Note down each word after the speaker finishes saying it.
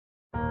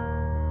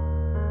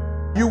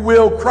You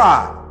will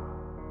cry.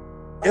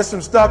 It's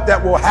some stuff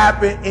that will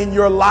happen in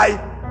your life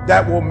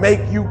that will make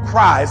you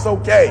cry. It's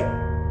okay.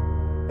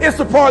 It's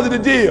a part of the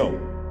deal.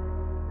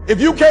 If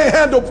you can't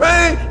handle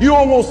pain, you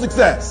don't want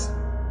success.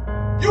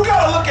 You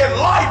gotta look at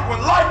life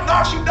when life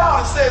knocks you down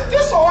and says,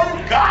 this all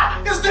you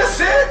got? Is this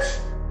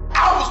it?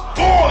 I was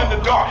born in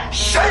the dark,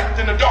 shaped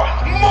in the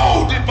dark,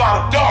 molded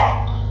by the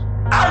dark.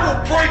 I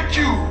will break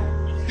you.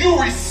 You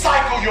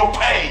recycle your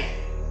pain.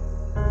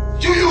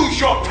 You use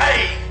your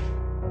pain.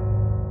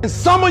 And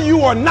some of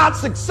you are not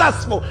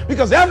successful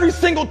because every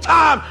single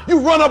time you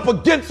run up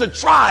against a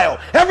trial,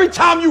 every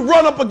time you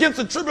run up against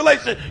a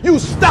tribulation, you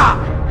stop.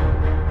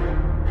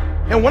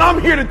 And what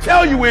I'm here to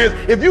tell you is,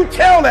 if you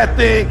tell that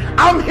thing,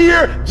 I'm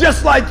here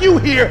just like you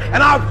here,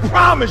 and I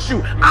promise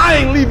you, I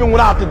ain't leaving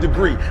without the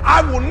degree.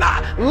 I will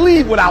not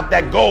leave without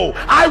that goal.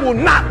 I will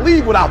not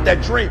leave without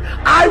that dream.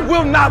 I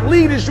will not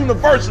leave this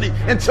university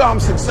until I'm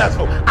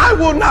successful. I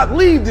will not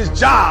leave this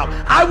job.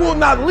 I will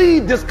not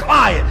leave this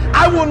client.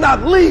 I will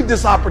not leave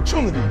this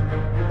opportunity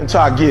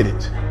until I get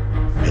it.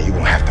 And you're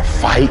going to have to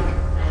fight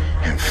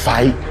and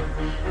fight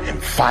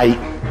and fight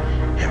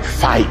and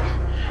fight.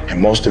 And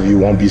most of you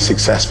won't be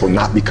successful,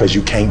 not because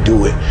you can't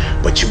do it,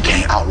 but you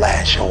can't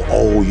outlast your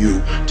old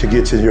you to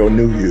get to your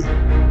new you.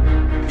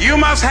 You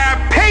must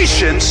have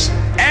patience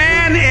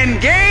and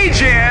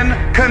engage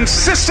in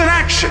consistent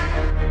action.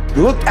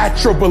 Look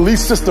at your belief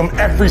system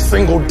every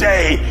single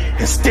day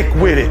and stick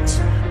with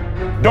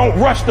it. Don't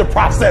rush the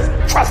process,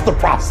 trust the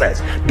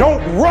process.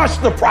 Don't rush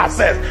the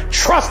process,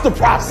 trust the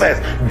process.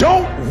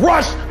 Don't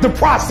rush the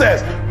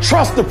process,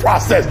 trust the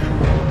process.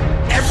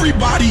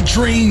 Everybody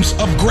dreams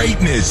of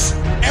greatness.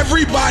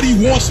 Everybody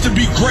wants to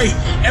be great.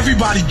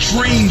 Everybody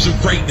dreams of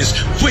greatness,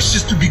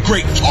 wishes to be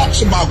great,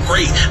 talks about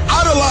great,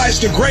 idolize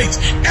the greats.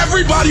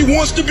 Everybody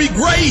wants to be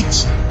great,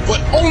 but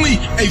only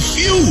a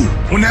few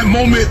when that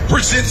moment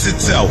presents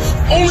itself.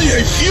 Only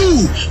a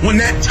few when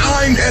that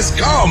time has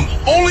come.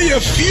 Only a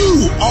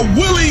few are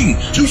willing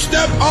to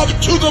step up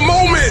to the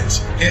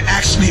moment and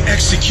actually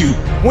execute.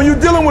 When you're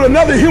dealing with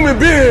another human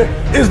being,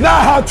 it's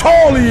not how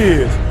tall he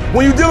is.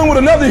 When you're dealing with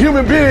another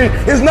human being,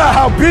 it's not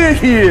how big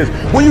he is.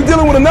 When you're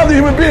dealing with another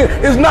human being,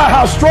 it's not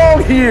how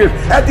strong he is.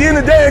 At the end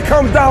of the day, it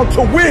comes down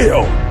to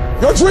will.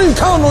 Your dreams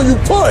count on you.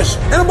 Push.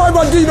 Ain't nobody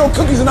about to give you no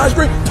cookies and ice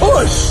cream.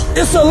 Push.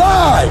 It's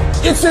alive.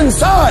 It's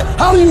inside.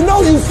 How do you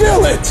know you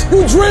feel it?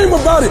 You dream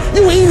about it.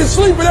 You eat and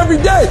sleep it every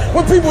day.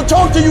 When people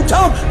talk to you,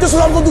 tell them, this is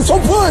what I'm going to do. So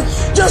push.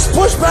 Just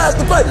push past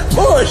the pain.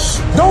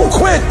 Push. Don't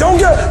quit. Don't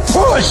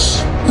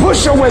push.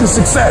 Push your way to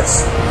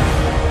success.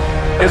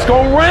 It's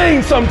gonna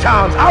rain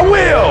sometimes. I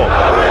will.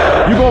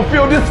 You're gonna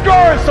feel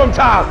discouraged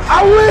sometimes.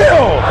 I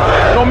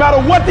will. No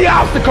matter what the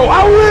obstacle,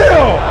 I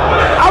will.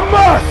 I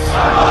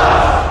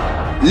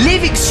must.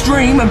 Live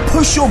extreme and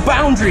push your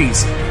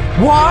boundaries.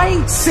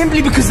 Why?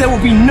 Simply because there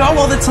will be no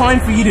other time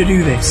for you to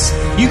do this.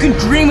 You can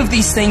dream of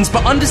these things,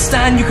 but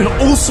understand you can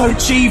also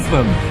achieve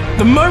them.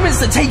 The moments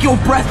that take your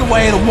breath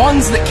away are the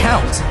ones that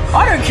count.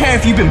 I don't care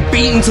if you've been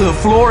beaten to the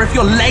floor, if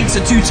your legs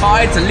are too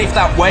tired to lift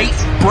that weight.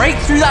 Break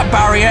through that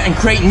barrier and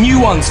create new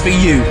ones for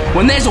you.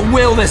 When there's a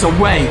will, there's a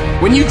way.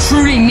 When you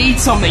truly need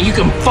something, you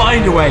can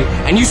find a way,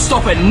 and you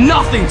stop at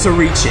nothing to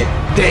reach it.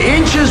 The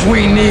inches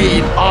we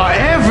need are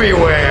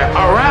everywhere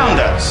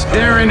around us.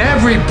 They're in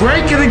every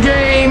break of the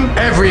game,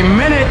 every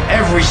minute,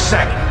 every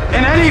second.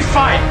 In any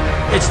fight,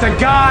 it's the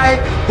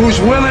guy who's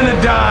willing to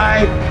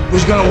die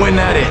who's gonna win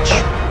that inch.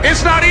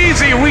 It's not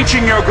easy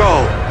reaching your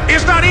goal.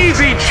 It's not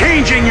easy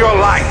changing your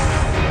life.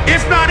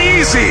 It's not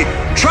easy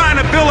trying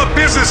to build a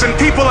business and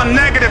people are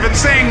negative and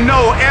saying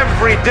no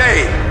every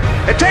day.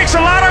 It takes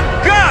a lot of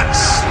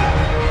guts.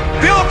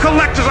 Bill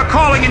collectors are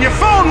calling and your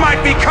phone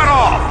might be cut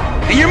off.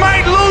 And you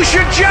might lose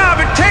your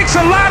job. It takes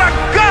a lot of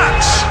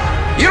guts.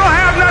 You don't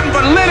have nothing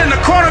but lint in the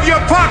corner of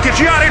your pocket.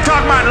 You're out here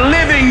talking about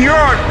living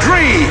your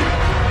dream.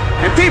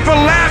 And people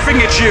laughing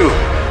at you.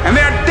 And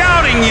they're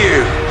doubting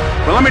you.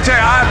 Well, let me tell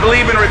you, I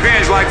believe in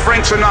revenge like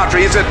Frank Sinatra.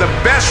 He said the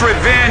best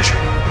revenge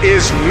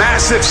is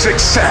massive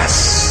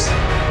success.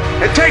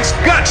 It takes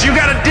guts. You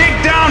got to dig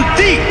down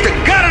deep to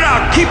gut it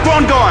out. Keep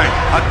on going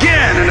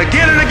again and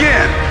again and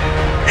again.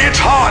 It's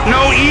hard.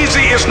 No,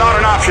 easy is not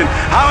an option.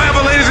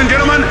 However, ladies and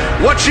gentlemen,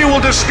 what you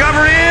will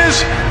discover is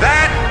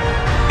that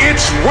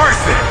it's worth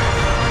it.